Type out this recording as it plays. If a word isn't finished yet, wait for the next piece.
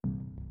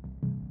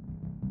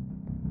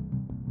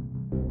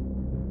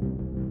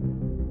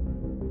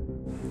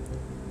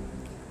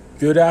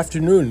Good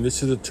afternoon.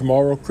 This is a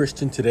Tomorrow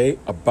Christian Today,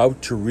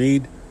 about to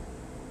read,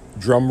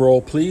 drum roll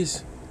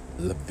please,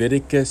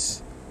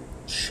 Leviticus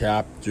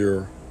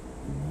chapter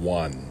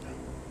 1.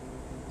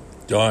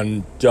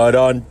 Dun, dun,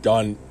 dun,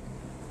 dun.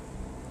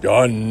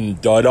 Dun,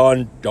 dun,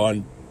 dun,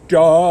 dun,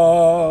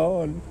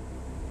 dun.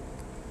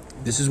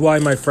 This is why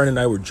my friend and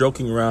I were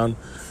joking around.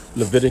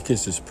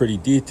 Leviticus is pretty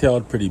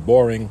detailed, pretty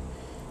boring.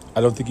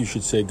 I don't think you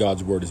should say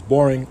God's word is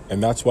boring,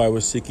 and that's why I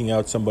was seeking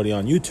out somebody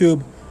on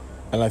YouTube.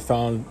 And I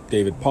found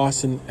David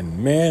Pawson, and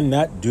man,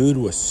 that dude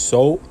was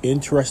so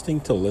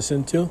interesting to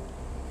listen to.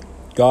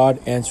 God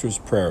answers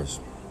prayers.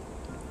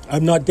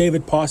 I'm not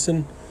David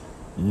Pawson,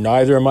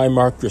 neither am I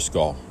Mark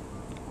Driscoll.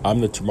 I'm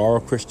the Tomorrow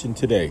Christian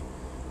Today,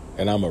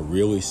 and I'm a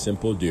really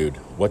simple dude.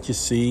 What you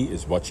see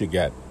is what you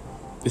get.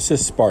 This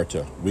is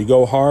Sparta. We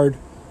go hard,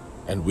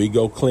 and we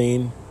go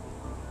clean,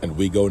 and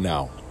we go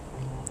now.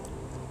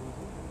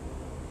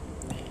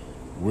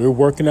 We're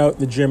working out in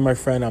the gym, my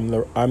friend. I'm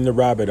the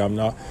rabbit. I'm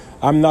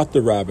not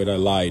the rabbit. I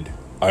lied.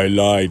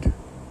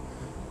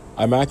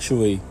 I'm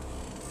actually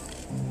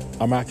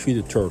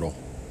the turtle.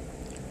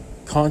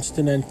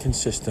 Constant and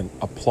consistent,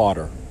 a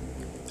plotter.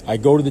 I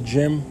go to the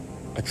gym.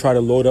 I try to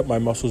load up my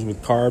muscles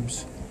with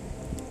carbs.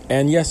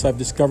 And yes, I've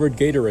discovered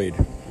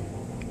Gatorade.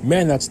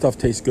 Man, that stuff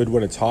tastes good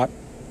when it's hot.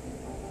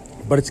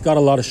 But it's got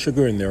a lot of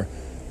sugar in there.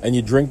 And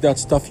you drink that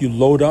stuff, you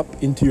load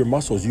up into your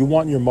muscles. You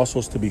want your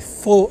muscles to be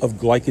full of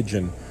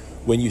glycogen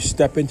when you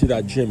step into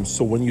that gym.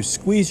 So when you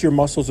squeeze your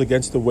muscles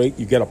against the weight,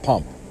 you get a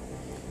pump.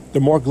 The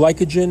more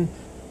glycogen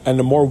and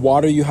the more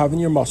water you have in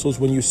your muscles,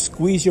 when you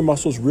squeeze your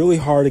muscles really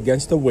hard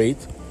against the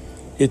weight,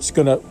 it's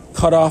going to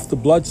cut off the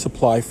blood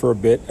supply for a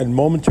bit, and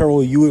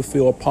momentarily you will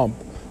feel a pump.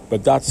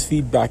 But that's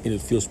feedback, and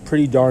it feels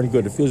pretty darn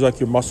good. It feels like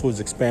your muscle is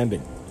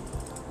expanding.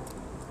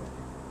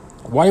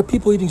 Why are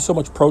people eating so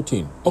much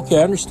protein?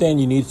 Okay, I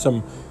understand you need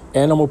some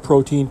animal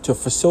protein to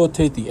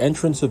facilitate the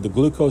entrance of the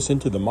glucose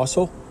into the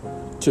muscle.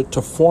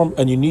 To form,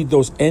 and you need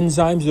those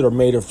enzymes that are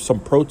made of some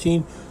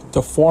protein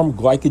to form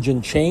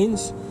glycogen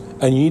chains,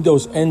 and you need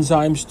those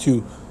enzymes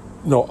to,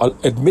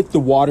 admit the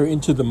water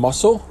into the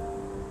muscle,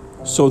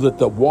 so that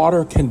the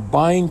water can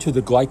bind to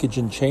the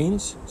glycogen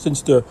chains,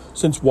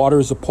 since water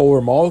is a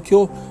polar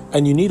molecule,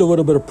 and you need a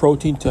little bit of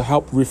protein to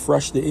help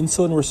refresh the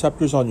insulin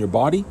receptors on your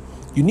body.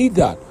 You need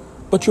that,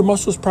 but your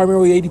muscle is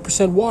primarily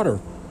 80% water,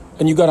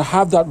 and you got to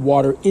have that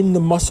water in the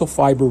muscle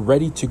fiber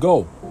ready to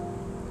go.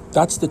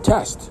 That's the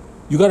test.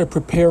 You got to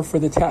prepare for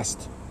the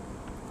test.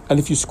 And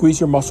if you squeeze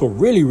your muscle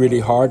really,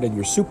 really hard and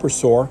you're super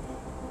sore,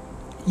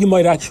 you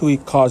might actually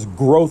cause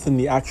growth in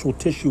the actual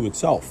tissue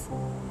itself.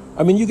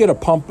 I mean, you get a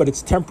pump, but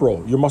it's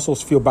temporal. Your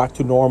muscles feel back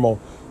to normal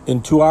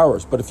in 2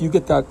 hours. But if you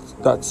get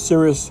that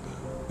serious,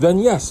 then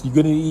yes, you're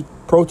going to eat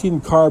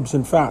protein, carbs,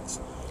 and fats.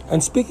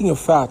 And speaking of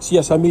fats,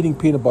 yes, I'm eating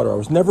peanut butter. I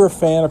was never a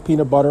fan of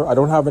peanut butter. I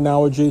don't have an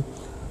allergy.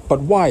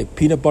 But why?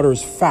 Peanut butter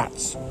is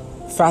fats.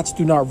 Fats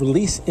do not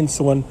release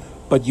insulin.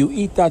 But you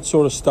eat that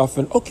sort of stuff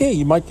and okay,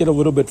 you might get a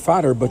little bit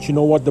fatter, but you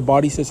know what? The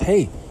body says,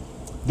 hey,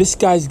 this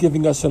guy's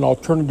giving us an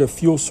alternative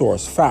fuel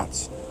source,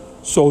 fats.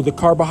 So the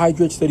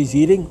carbohydrates that he's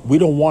eating, we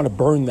don't want to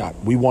burn that.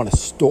 We want to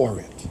store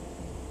it.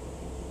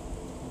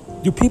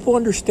 Do people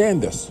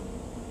understand this?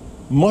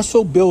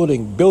 Muscle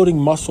building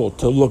muscle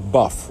to look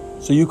buff,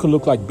 so you can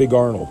look like Big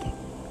Arnold.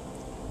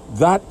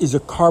 That is a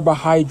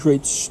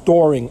carbohydrate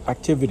storing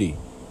activity.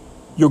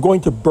 You're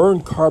going to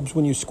burn carbs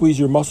when you squeeze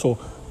your muscle,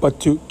 but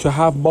to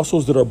have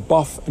muscles that are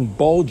buff and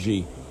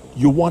bulgy,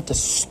 you want to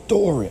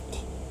store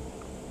it.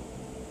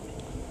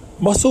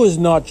 Muscle is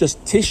not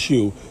just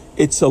tissue,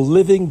 it's a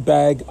living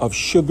bag of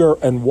sugar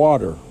and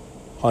water,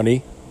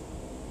 honey.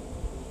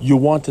 You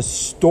want to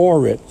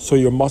store it so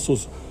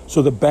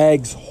the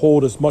bags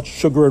hold as much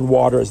sugar and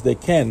water as they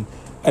can.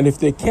 And if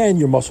they can,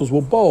 your muscles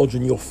will bulge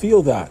and you'll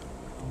feel that.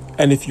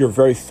 And if you're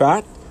very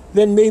fat,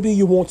 then maybe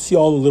you won't see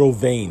all the little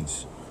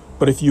veins.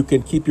 But if you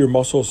can keep your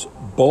muscles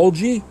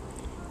bulgy,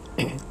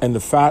 and the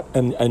fat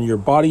and your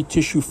body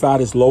tissue fat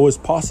as low as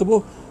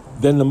possible,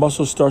 then the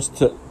muscle starts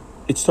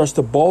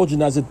to bulge,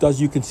 and as it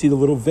does, you can see the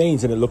little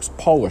veins and it looks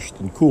polished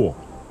and cool.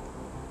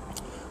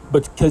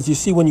 But because you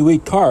see, when you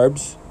eat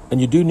carbs,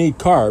 and you do need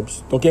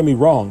carbs, don't get me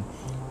wrong,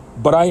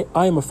 but I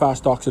am a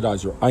fast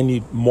oxidizer. I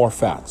need more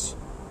fats.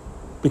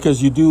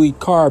 Because you do eat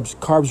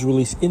carbs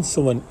release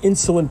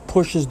insulin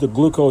pushes the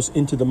glucose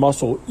into the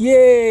muscle,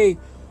 yay!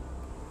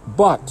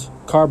 But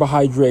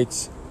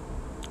carbohydrates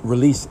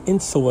release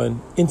insulin.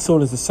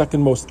 Insulin is the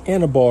second most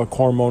anabolic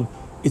hormone.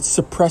 It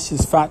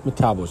suppresses fat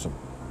metabolism.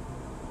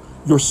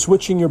 You're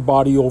switching your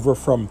body over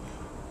from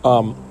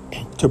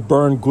to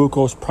burn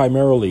glucose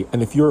primarily.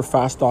 And if you're a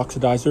fast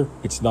oxidizer,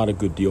 it's not a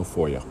good deal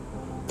for you.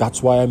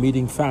 That's why I'm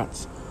eating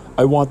fats.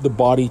 I want the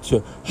body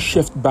to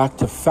shift back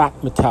to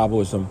fat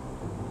metabolism.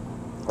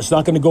 It's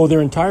not going to go there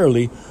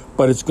entirely,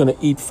 but it's going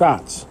to eat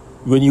fats.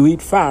 When you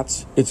eat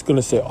fats, it's going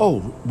to say,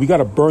 oh, we got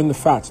to burn the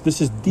fats. This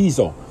is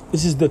diesel.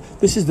 This is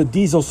the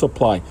diesel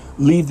supply.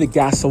 Leave the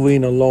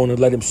gasoline alone and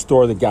let him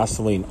store the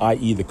gasoline,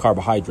 i.e. the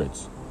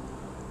carbohydrates.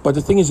 But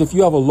the thing is, if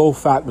you have a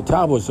low-fat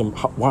metabolism,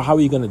 how are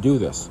you going to do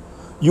this?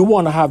 You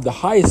want to have the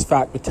highest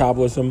fat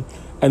metabolism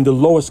and the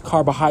lowest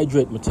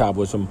carbohydrate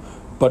metabolism.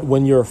 But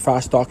when you're a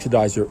fast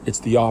oxidizer, it's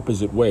the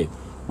opposite way.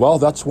 Well,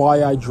 that's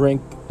why I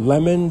drink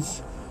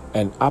lemons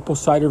and apple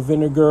cider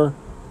vinegar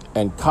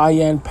and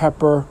cayenne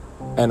pepper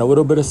and a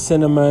little bit of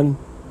cinnamon,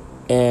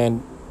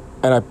 and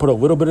I put a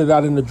little bit of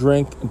that in the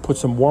drink and put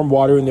some warm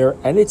water in there,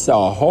 and it's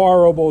a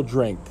horrible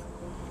drink.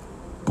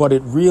 But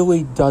it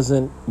really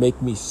doesn't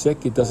make me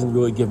sick. It doesn't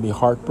really give me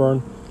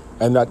heartburn.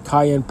 And that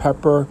cayenne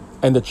pepper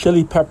and the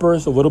chili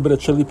peppers, a little bit of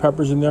chili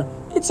peppers in there,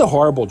 it's a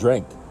horrible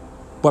drink.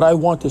 But I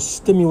want to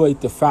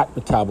stimulate the fat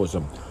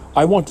metabolism.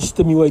 I want to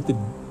stimulate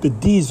the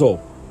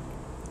diesel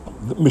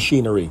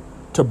machinery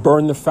to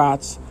burn the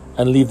fats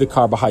and leave the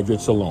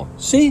carbohydrates alone.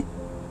 See,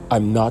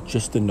 I'm not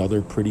just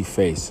another pretty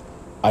face.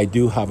 I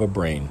do have a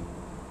brain,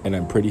 and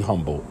I'm pretty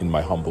humble in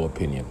my humble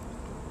opinion.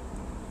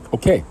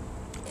 Okay,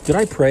 did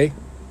I pray?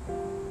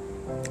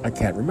 I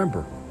can't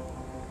remember.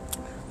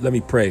 Let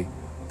me pray,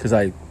 because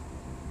I'm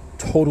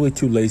totally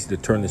too lazy to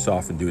turn this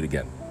off and do it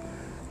again.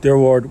 Dear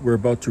Lord, we're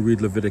about to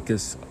read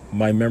Leviticus.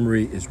 My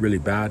memory is really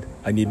bad.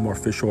 I need more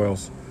fish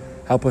oils.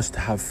 Help us to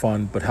have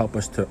fun, but help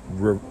us to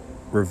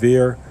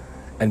revere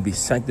and be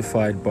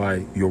sanctified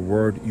by your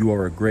word. You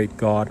are a great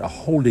God, a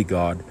holy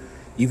God.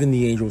 Even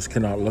the angels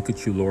cannot look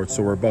at you, Lord.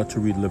 So we're about to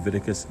read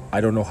Leviticus. I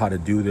don't know how to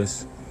do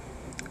this.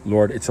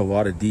 Lord, it's a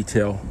lot of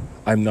detail.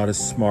 I'm not as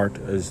smart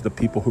as the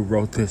people who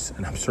wrote this,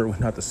 and I'm certainly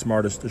not the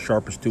smartest, the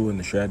sharpest tool in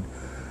the shed.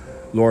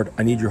 Lord,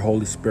 I need your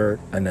Holy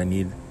Spirit, and I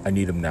need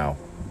him now.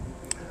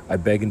 I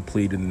beg and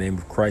plead in the name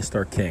of Christ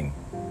our King,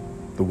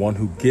 the one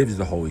who gives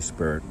the Holy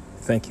Spirit.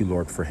 Thank you,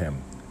 Lord, for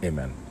him.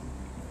 Amen.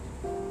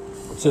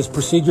 It says,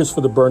 procedures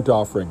for the burnt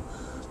offering.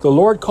 The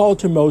Lord called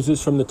to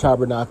Moses from the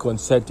tabernacle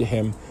and said to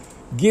him,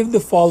 give the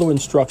following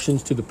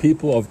instructions to the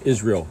people of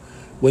Israel.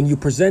 When you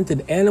present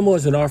an animal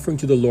as an offering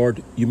to the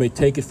Lord, you may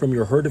take it from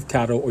your herd of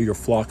cattle or your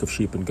flock of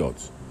sheep and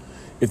goats.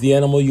 If the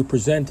animal you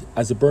present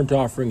as a burnt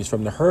offering is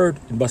from the herd,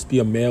 it must be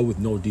a male with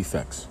no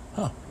defects.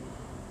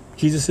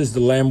 Jesus is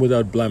the lamb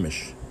without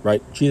blemish,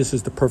 right? Jesus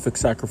is the perfect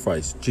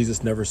sacrifice.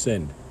 Jesus never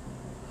sinned.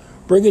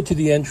 Bring it to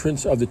the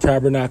entrance of the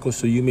tabernacle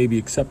so you may be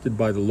accepted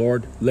by the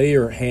Lord. Lay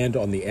your hand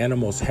on the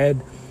animal's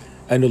head,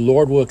 and the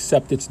Lord will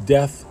accept its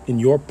death in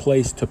your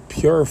place to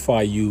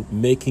purify you,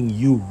 making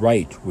you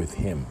right with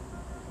him.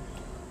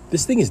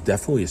 This thing is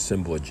definitely a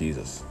symbol of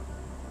Jesus.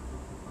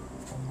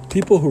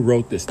 People who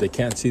wrote this, they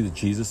can't see that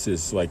Jesus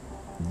is like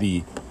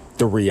the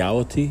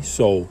reality.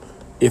 So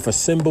if a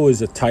symbol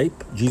is a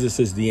type, Jesus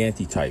is the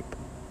antitype.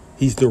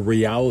 He's the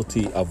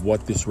reality of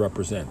what this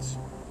represents.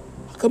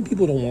 How come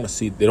people don't want to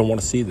see? They don't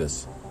want to see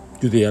this.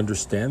 Do they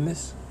understand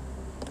this?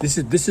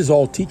 This is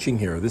all teaching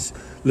here. This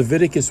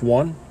Leviticus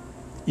 1.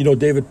 You know,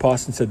 David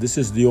Poston said this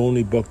is the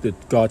only book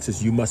that God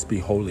says you must be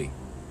holy,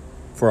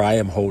 for I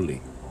am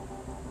holy.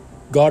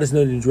 God is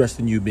not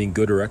interested in you being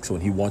good or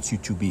excellent. He wants you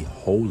to be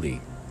holy.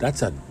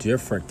 That's a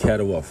different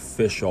kettle of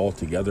fish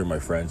altogether, my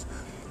friends.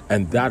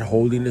 And that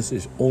holiness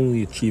is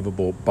only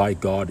achievable by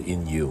God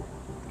in you.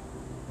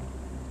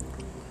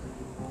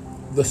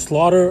 Then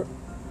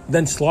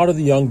slaughter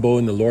the young bull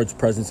in the Lord's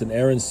presence, and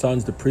Aaron's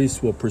sons, the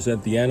priests, will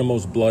present the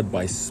animal's blood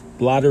by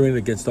splattering it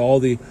against all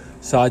the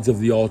sides of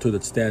the altar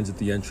that stands at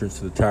the entrance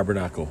to the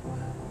tabernacle.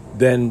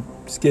 Then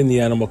skin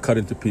the animal, cut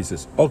into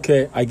pieces.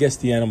 Okay, I guess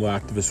the animal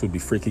activists would be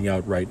freaking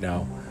out right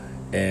now,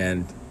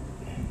 and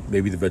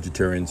maybe the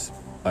vegetarians.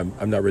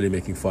 I'm not really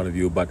making fun of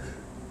you, but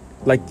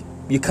like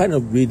you kind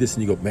of read this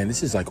and you go, man,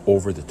 this is like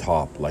over the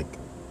top. Like,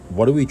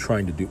 what are we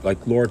trying to do?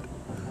 Like, Lord,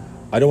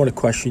 I don't want to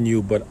question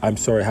you, but I'm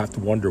sorry, I have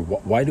to wonder,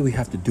 why do we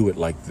have to do it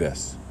like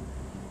this?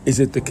 Is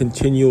it the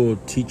continual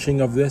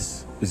teaching of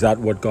this? Is that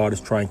what God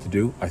is trying to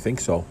do? I think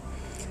so.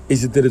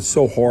 Is it that it's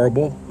so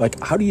horrible? Like,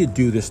 how do you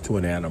do this to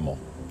an animal?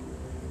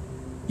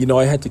 You know,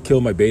 I had to kill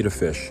my betta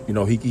fish. You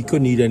know, he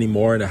couldn't eat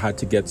anymore, and I had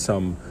to get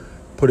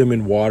put him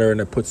in water, and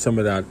I put some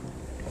of that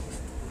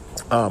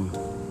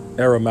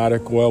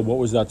aromatic oil. What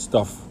was that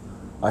stuff?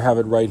 I have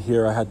it right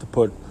here. I had to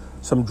put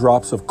some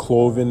drops of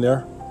clove in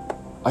there.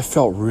 I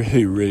felt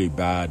really, really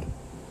bad.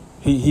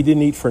 He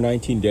didn't eat for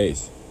 19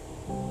 days,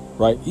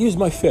 right? He was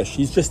my fish.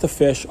 He's just a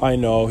fish. I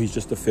know he's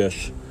just a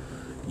fish.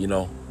 You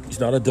know, he's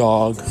not a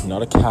dog. He's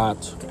not a cat.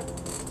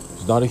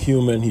 He's not a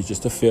human. He's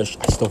just a fish.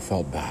 I still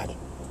felt bad.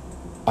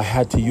 I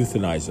had to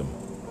euthanize him.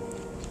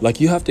 Like,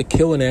 you have to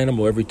kill an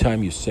animal every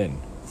time you sin.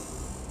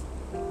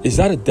 Is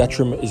that a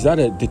detriment? Is that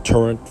a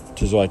deterrent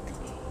to, like,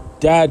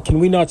 Dad, can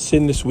we not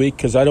sin this week?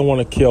 Because I don't want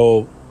to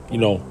kill,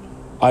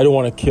 I don't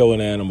want to kill an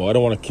animal. I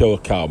don't want to kill a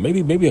cow.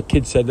 Maybe a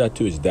kid said that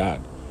to his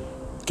dad.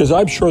 Because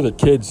I'm sure that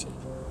kids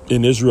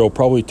in Israel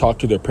probably talk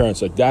to their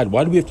parents like, Dad,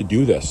 why do we have to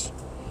do this?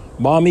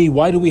 Mommy,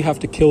 why do we have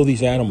to kill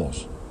these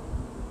animals?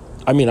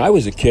 I mean, I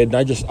was a kid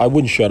and I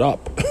wouldn't shut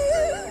up.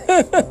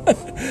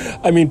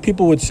 I mean,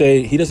 people would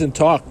say, he doesn't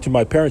talk to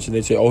my parents, and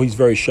they'd say, oh, he's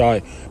very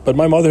shy. But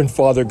my mother and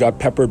father got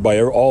peppered by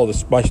all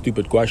my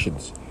stupid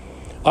questions.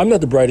 I'm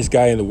not the brightest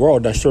guy in the world,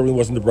 and I certainly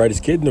wasn't the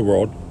brightest kid in the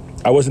world.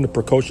 I wasn't a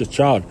precocious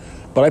child.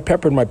 But I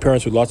peppered my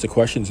parents with lots of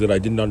questions that I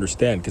didn't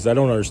understand because I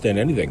don't understand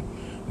anything.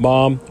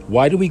 Mom,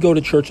 why do we go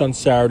to church on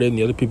Saturday and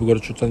the other people go to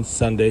church on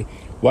Sunday?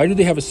 Why do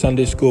they have a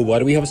Sunday school? Why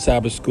do we have a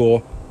Sabbath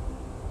school?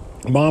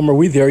 Mom, are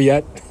we there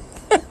yet?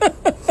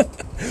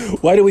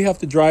 Why do we have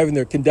to drive in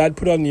there? Can Dad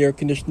put on the air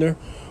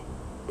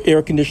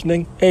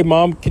conditioning? Hey,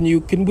 Mom,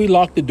 can we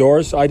lock the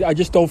doors? I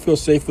just don't feel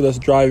safe with us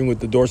driving with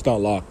the doors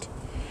not locked.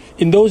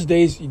 In those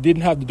days, you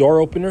didn't have the door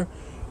opener.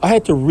 I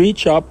had to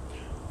reach up,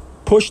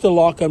 push the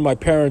lock on my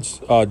parents'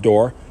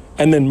 door,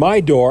 and then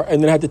my door,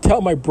 and then I had to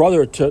tell my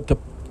brother to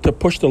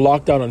push the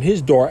lock down on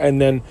his door,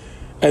 and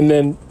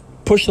then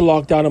push the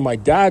lock down on my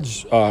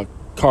dad's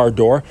car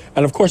door.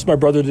 And of course, my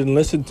brother didn't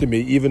listen to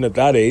me, even at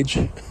that age.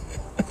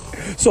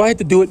 So I had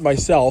to do it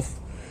myself.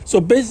 So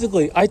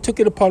basically, I took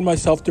it upon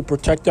myself to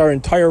protect our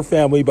entire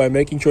family by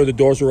making sure the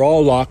doors were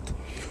all locked.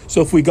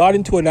 So if we got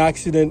into an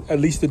accident, at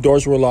least the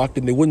doors were locked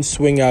and they wouldn't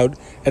swing out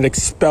and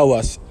expel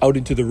us out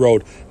into the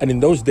road. And in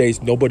those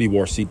days, nobody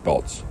wore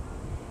seatbelts.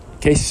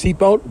 Okay,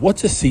 seatbelt?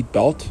 What's a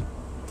seatbelt?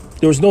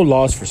 There was no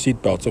laws for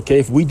seatbelts, okay?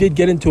 If we did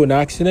get into an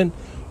accident,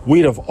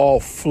 we'd have all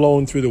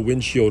flown through the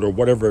windshield or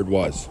whatever it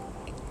was.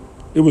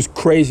 It was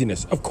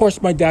craziness. Of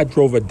course, my dad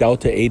drove a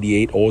Delta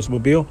 88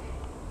 Oldsmobile.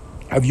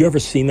 Have you ever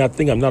seen that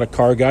thing? I'm not a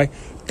car guy.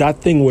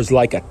 That thing was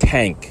like a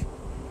tank.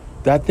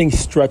 That thing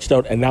stretched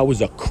out, and that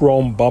was a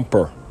chrome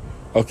bumper.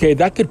 Okay,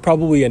 that could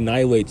probably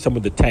annihilate some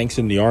of the tanks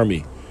in the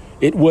army.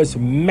 It was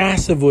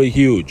massively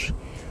huge.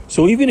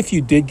 So even if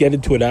you did get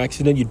into an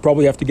accident, you'd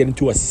probably have to get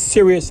into a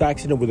serious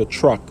accident with a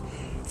truck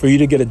for you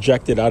to get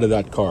ejected out of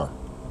that car.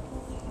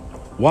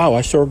 Wow,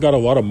 I sure got a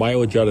lot of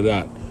mileage out of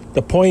that.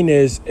 The point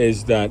is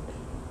that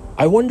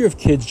I wonder if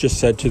kids just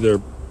said to their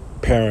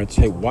parents,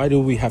 hey, why do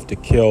we have to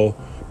kill?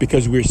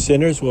 Because we're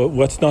sinners? Well,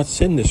 let's not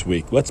sin this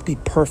week. Let's be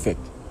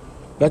perfect.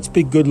 Let's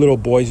be good little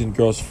boys and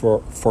girls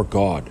for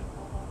God.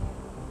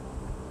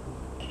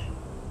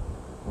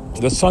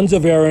 The sons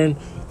of Aaron,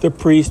 the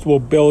priest, will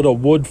build a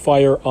wood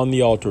fire on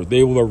the altar.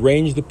 They will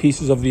arrange the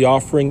pieces of the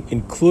offering,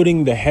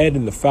 including the head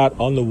and the fat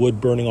on the wood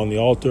burning on the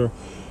altar.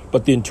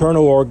 But the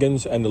internal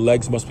organs and the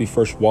legs must be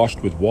first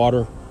washed with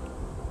water.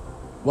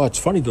 Well, it's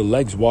funny, the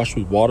legs washed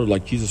with water,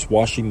 like Jesus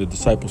washing the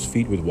disciples'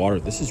 feet with water.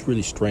 This is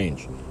really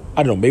strange.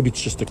 I don't know, maybe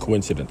it's just a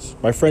coincidence.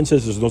 My friend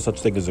says there's no such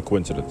thing as a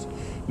coincidence.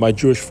 My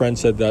Jewish friend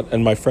said that,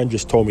 and my friend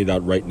just told me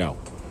that right now.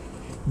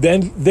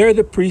 Then there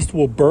the priest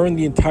will burn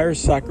the entire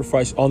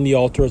sacrifice on the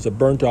altar as a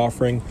burnt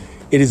offering.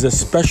 It is a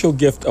special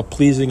gift, a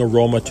pleasing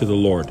aroma to the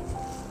Lord.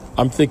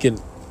 I'm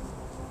thinking,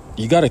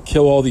 you got to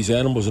kill all these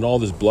animals and all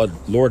this blood.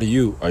 Lord, are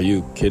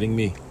you kidding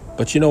me?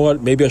 But you know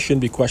what? Maybe I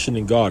shouldn't be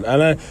questioning God.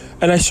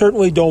 And I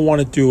certainly don't want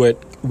to do it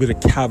with a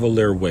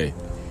cavalier way.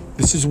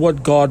 This is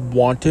what God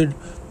wanted.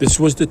 This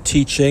was the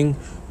teaching.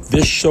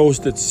 This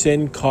shows that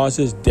sin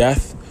causes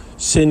death.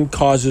 Sin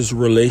causes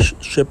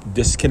relationship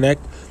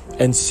disconnect.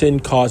 And sin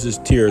causes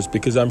tears,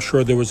 because I'm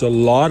sure there was a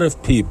lot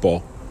of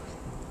people,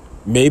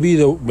 maybe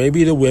the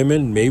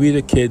women, maybe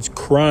the kids,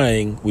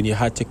 crying when you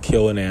had to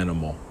kill an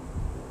animal.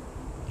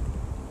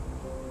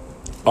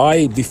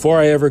 Before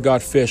I ever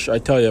got fish, I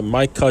tell you,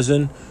 my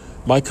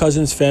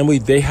cousin's family,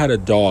 they had a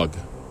dog.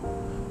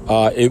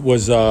 It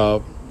was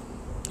a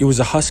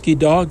husky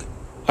dog.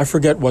 I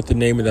forget what the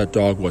name of that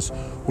dog was.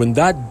 When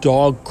that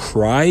dog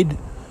cried,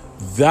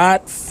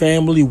 that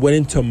family went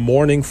into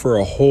mourning for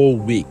a whole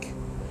week.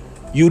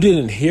 You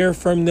didn't hear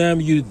from them.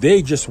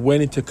 They just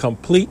went into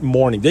complete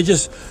mourning. They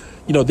just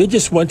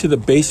went to the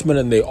basement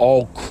and they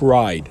all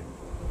cried.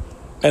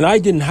 And I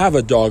didn't have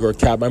a dog or a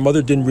cat. My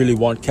mother didn't really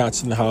want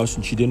cats in the house,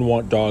 and she didn't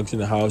want dogs in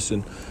the house.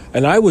 And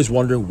I was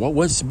wondering,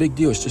 what's the big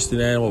deal? It's just an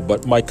animal.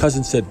 But my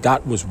cousin said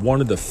that was one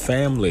of the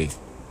family.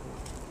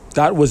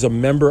 That was a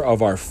member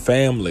of our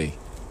family.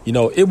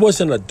 It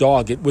wasn't a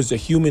dog. It was a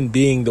human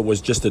being that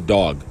was just a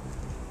dog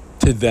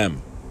to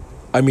them.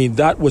 I mean,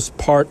 that was,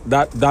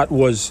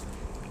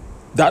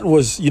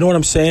 you know what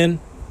I'm saying?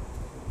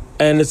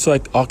 And it's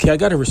like, okay, I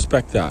got to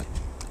respect that.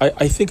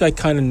 I think I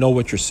kind of know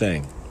what you're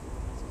saying.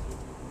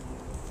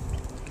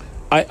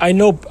 I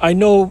know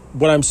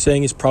what I'm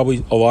saying is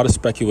probably a lot of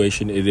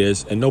speculation. It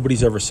is, and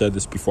nobody's ever said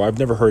this before. I've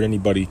never heard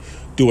anybody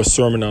do a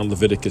sermon on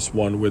Leviticus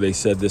 1 where they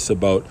said this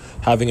about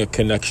having a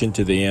connection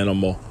to the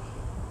animal.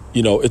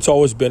 It's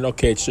always been,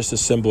 okay, it's just a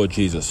symbol of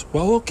Jesus.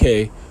 Well,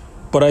 okay,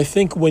 but I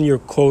think when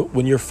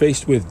you're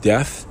faced with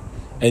death,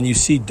 and you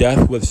see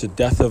death, whether it's the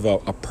death of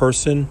a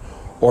person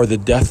or the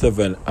death of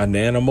an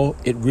animal,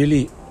 it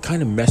really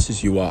kind of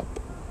messes you up.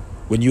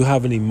 When you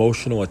have an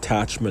emotional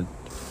attachment,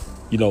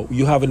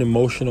 you have an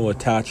emotional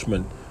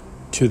attachment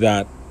to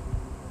that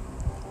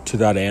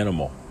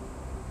animal.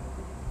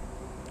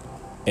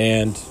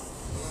 And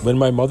when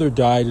my mother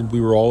died and we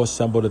were all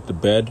assembled at the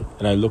bed,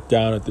 and I looked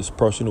down at this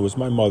person who was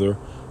my mother,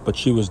 but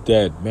she was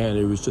dead, man,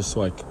 it was just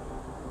like,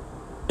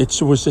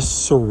 it was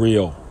just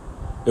surreal.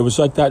 It was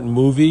like that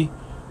movie.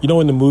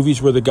 In the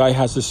movies where the guy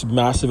has this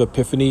massive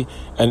epiphany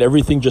and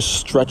everything just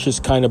stretches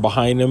kind of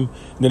behind him,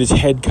 and then his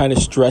head kind of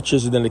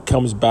stretches and then it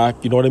comes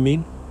back. You know what I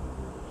mean?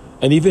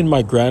 And even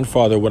my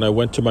grandfather, when I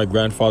went to my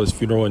grandfather's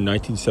funeral in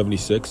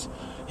 1976,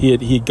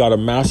 He got a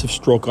massive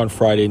stroke on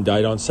Friday and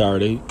died on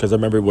Saturday, because I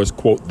remember it was,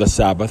 quote, the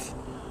Sabbath.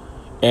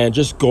 And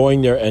just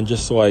going there and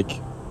just like,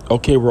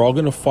 okay, we're all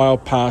going to file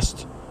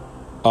past,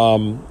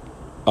 the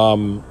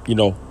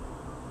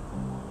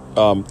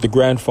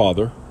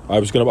grandfather.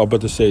 I'm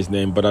about to say his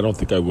name, but I don't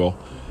think I will.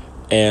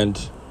 And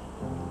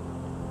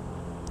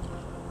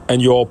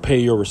you all pay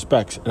your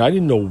respects. And I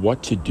didn't know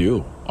what to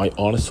do. I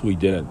honestly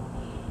didn't.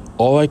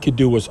 All I could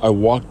do was I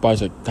walked by, I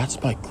was like,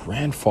 that's my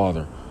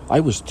grandfather. I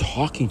was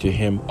talking to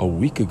him a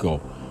week ago.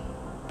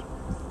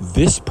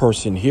 This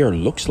person here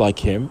looks like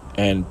him,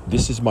 and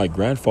this is my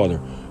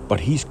grandfather, but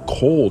he's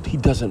cold. He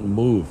doesn't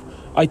move.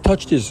 I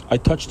touched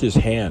his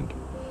hand,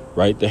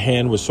 right? The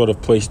hand was sort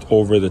of placed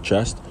over the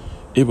chest.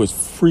 It was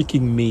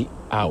freaking me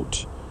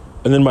out.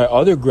 And then my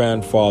other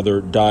grandfather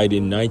died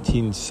in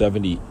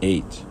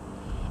 1978.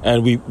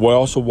 And we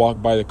also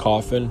walked by the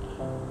coffin.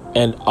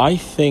 And I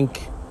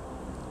think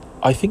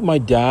my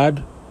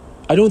dad,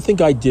 I don't think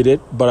I did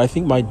it, but I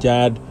think my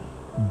dad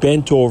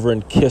bent over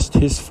and kissed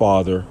his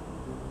father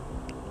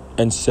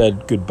and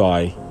said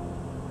goodbye.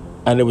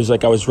 And it was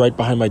like I was right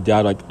behind my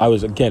dad. Like I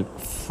was, again,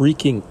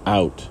 freaking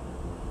out.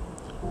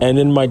 And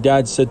then my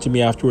dad said to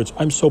me afterwards,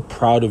 I'm so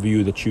proud of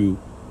you that you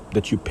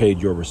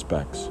paid your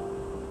respects.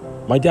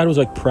 My dad was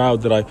like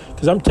proud that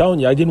because I'm telling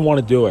you, I didn't want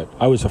to do it.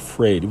 I was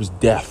afraid. It was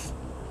death.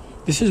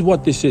 This is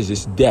what this is.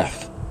 It's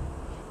death.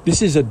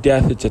 This is a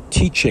death. It's a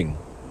teaching.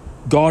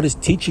 God is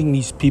teaching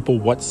these people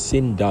what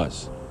sin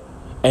does.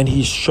 And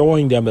he's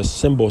showing them a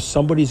symbol.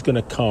 Somebody's going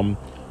to come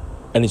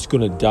and it's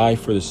going to die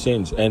for the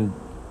sins. And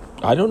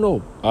I don't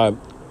know.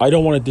 I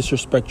don't want to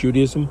disrespect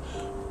Judaism,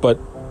 but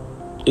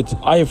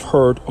I have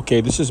heard, okay,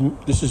 this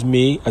is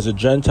me as a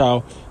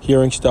Gentile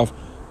hearing stuff.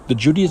 The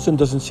Judaism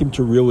doesn't seem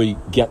to really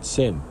get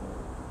sin.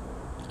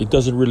 It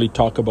doesn't really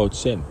talk about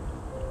sin.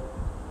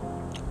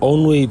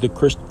 Only the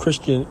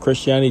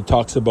Christianity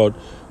talks about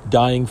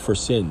dying for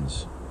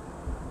sins.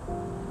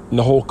 And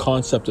the whole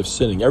concept of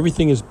sinning.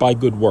 Everything is by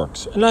good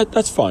works. And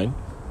that's fine.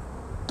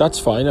 That's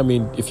fine. I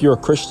mean, if you're a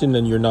Christian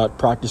and you're not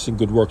practicing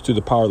good works through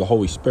the power of the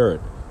Holy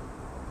Spirit,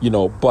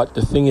 but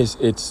the thing is,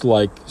 it's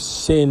like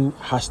sin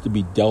has to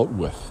be dealt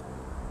with.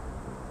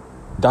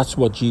 That's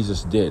what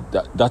Jesus did.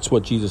 That's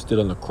what Jesus did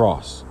on the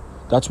cross.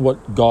 That's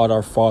what God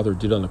our Father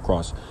did on the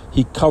cross.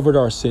 He covered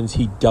our sins.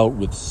 He dealt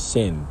with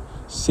sin.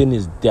 Sin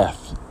is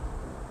death.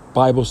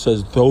 Bible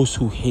says those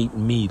who hate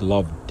me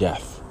love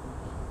death.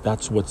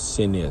 That's what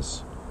sin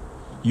is.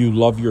 You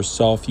love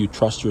yourself, you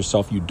trust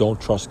yourself, you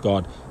don't trust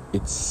God.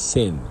 It's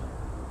sin.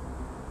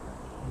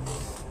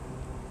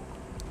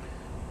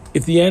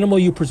 If the animal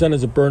you present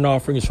as a burnt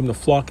offering is from the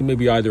flock, it may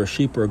be either a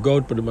sheep or a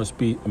goat, but it must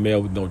be a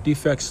male with no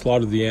defects.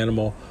 Slaughter the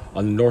animal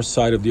on the north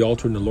side of the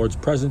altar in the Lord's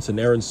presence, and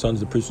Aaron's sons,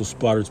 the priest, will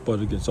splatter its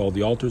blood against all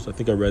the altars. I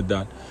think I read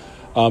that.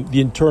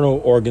 The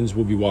internal organs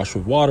will be washed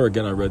with water.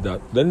 Again, I read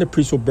that. Then the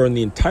priest will burn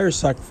the entire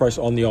sacrifice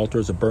on the altar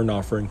as a burnt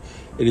offering.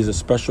 It is a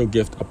special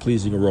gift, a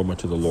pleasing aroma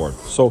to the Lord.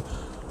 So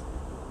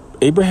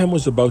Abraham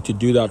was about to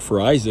do that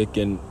for Isaac,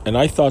 and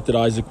I thought that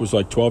Isaac was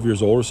like 12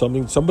 years old or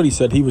something. Somebody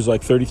said he was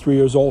like 33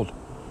 years old.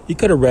 He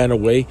could have ran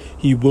away.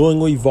 He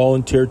willingly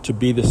volunteered to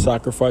be the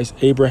sacrifice.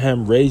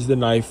 Abraham raised the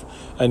knife,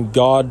 and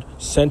God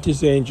sent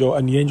his angel,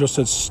 and the angel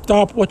said,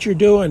 "Stop what you're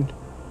doing."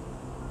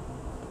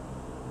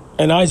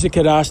 And Isaac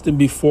had asked him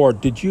before,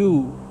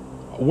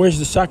 where's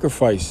the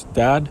sacrifice,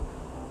 Dad?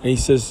 And he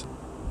says,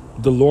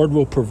 the Lord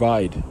will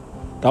provide.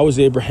 That was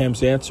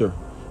Abraham's answer.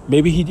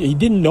 Maybe he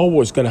didn't know what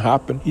was going to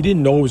happen. He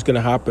didn't know what was going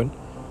to happen.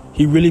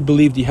 He really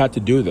believed he had to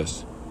do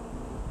this.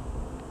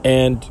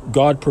 And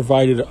God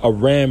provided a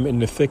ram in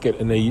the thicket,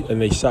 and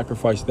they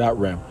sacrificed that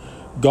ram.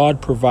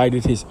 God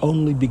provided his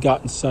only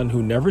begotten son,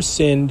 who never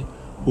sinned,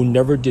 who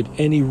never did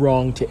any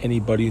wrong to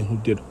anybody, who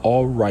did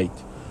all right.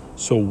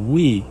 So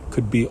we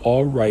could be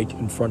all right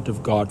in front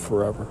of God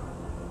forever.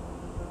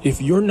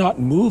 If you're not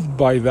moved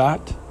by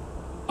that,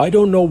 I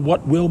don't know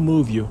what will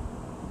move you.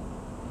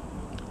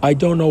 I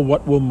don't know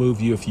what will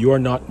move you if you're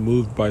not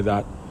moved by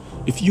that.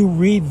 If you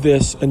read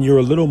this and you're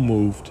a little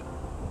moved,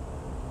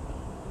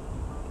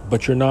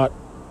 but you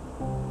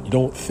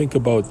don't think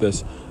about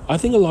this. I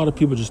think a lot of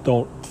people just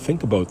don't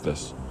think about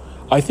this.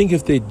 I think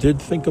if they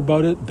did think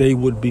about it, they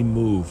would be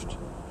moved.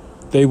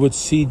 They would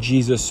see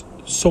Jesus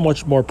so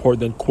much more important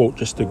than, quote,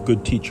 just a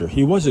good teacher.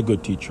 He was a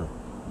good teacher.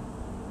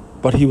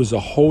 But he was a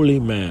holy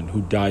man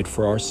who died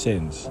for our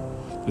sins,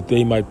 that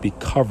they might be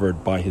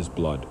covered by his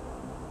blood.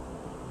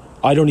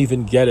 I don't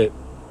even get it,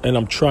 and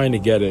I'm trying to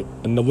get it.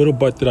 And the little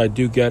bit that I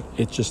do get,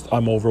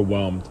 I'm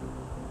overwhelmed.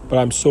 But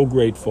I'm so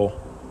grateful.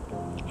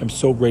 I'm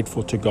so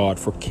grateful to God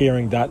for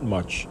caring that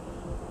much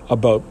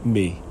about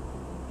me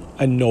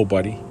and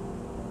nobody.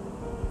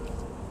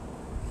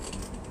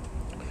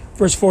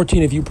 Verse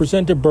 14, if you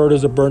present a bird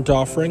as a burnt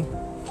offering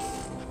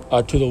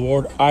to the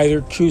Lord,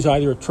 choose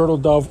either a turtle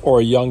dove or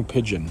a young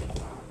pigeon.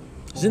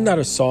 Isn't that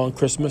a song,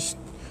 Christmas?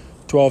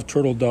 12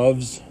 turtle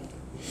doves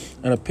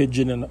and a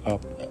pigeon and a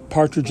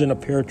partridge in a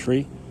pear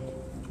tree.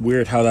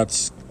 Weird how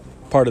that's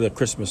part of the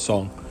Christmas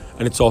song.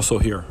 And it's also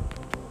here.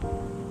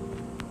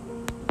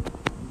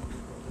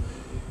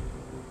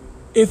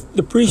 If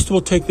the priest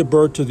will take the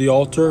bird to the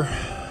altar,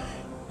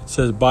 it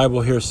says,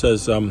 Bible here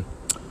says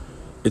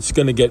it's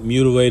going to get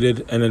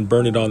mutilated and then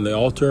burn it on the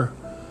altar.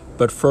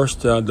 But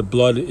first, the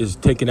blood is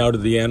taken out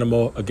of the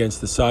animal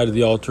against the side of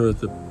the altar.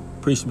 The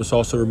priest must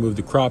also remove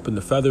the crop and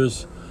the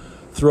feathers,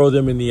 throw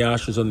them in the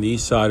ashes on the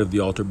east side of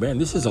the altar. Man,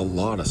 this is a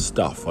lot of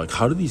stuff. Like,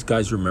 how do these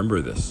guys remember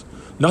this?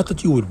 Not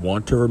that you would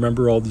want to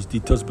remember all these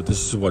details, but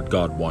this is what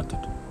God wanted.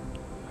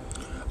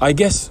 I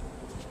guess,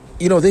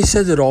 they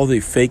said that all the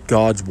fake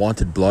gods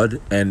wanted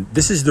blood, and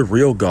this is the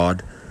real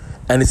God,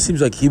 and it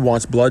seems like he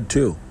wants blood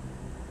too.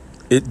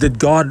 Did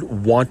God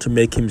want to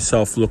make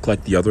himself look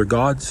like the other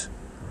gods?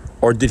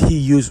 Or did he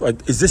use,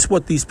 is this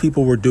what these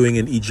people were doing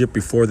in Egypt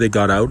before they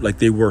got out? Like,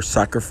 they were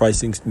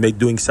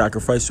doing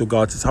sacrifice. So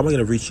God says, how am I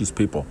going to reach these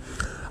people?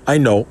 I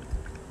know.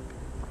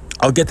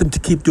 I'll get them to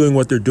keep doing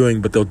what they're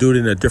doing, but they'll do it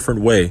in a different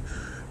way.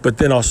 But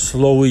then I'll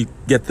slowly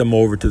get them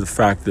over to the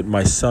fact that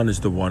my son is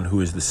the one who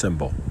is the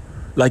symbol.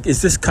 Like,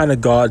 is this kind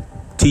of God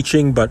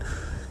teaching? But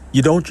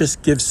you don't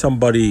just give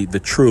somebody the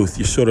truth.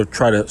 You sort of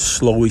try to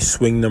slowly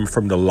swing them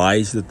from the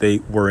lies that they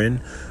were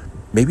in.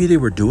 Maybe they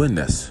were doing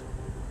this.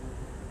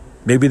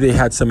 Maybe they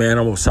had some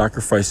animal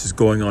sacrifices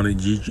going on in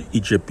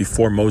Egypt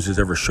before Moses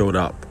ever showed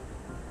up.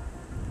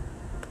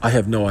 I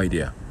have no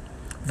idea.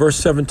 Verse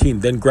 17,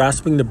 then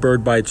grasping the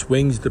bird by its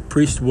wings, the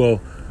priest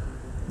will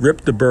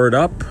rip the bird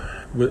up,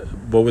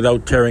 but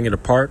without tearing it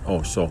apart.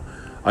 Oh, so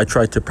I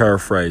tried to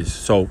paraphrase.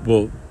 So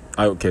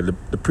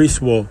the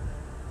priest will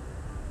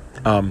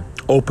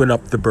open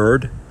up the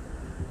bird,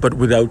 but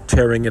without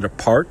tearing it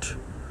apart.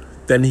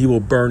 Then he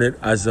will burn it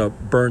as a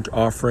burnt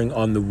offering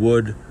on the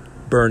wood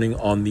burning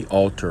on the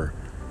altar.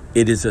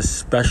 It is a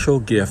special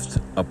gift,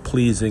 a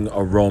pleasing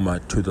aroma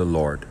to the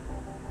Lord.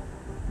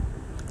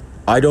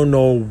 I don't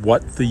know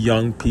what the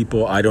young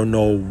people, I don't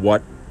know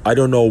what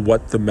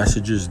the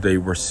messages they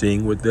were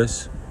seeing with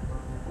this.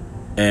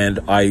 And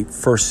I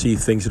first see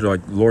things that are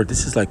like, Lord,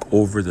 this is like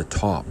over the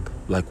top.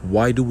 Like,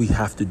 why do we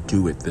have to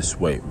do it this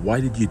way? Why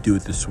did you do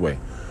it this way?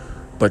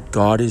 But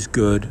God is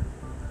good.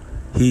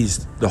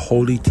 He's the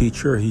holy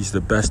teacher. He's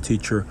the best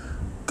teacher.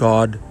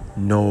 God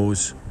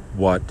knows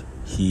what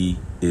he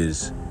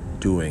is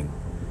doing.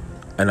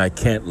 And I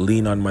can't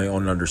lean on my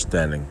own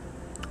understanding.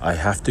 I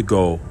have to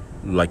go,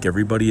 like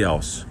everybody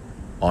else,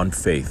 on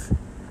faith.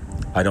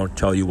 I don't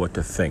tell you what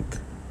to think.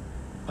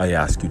 I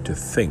ask you to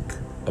think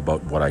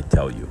about what I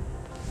tell you.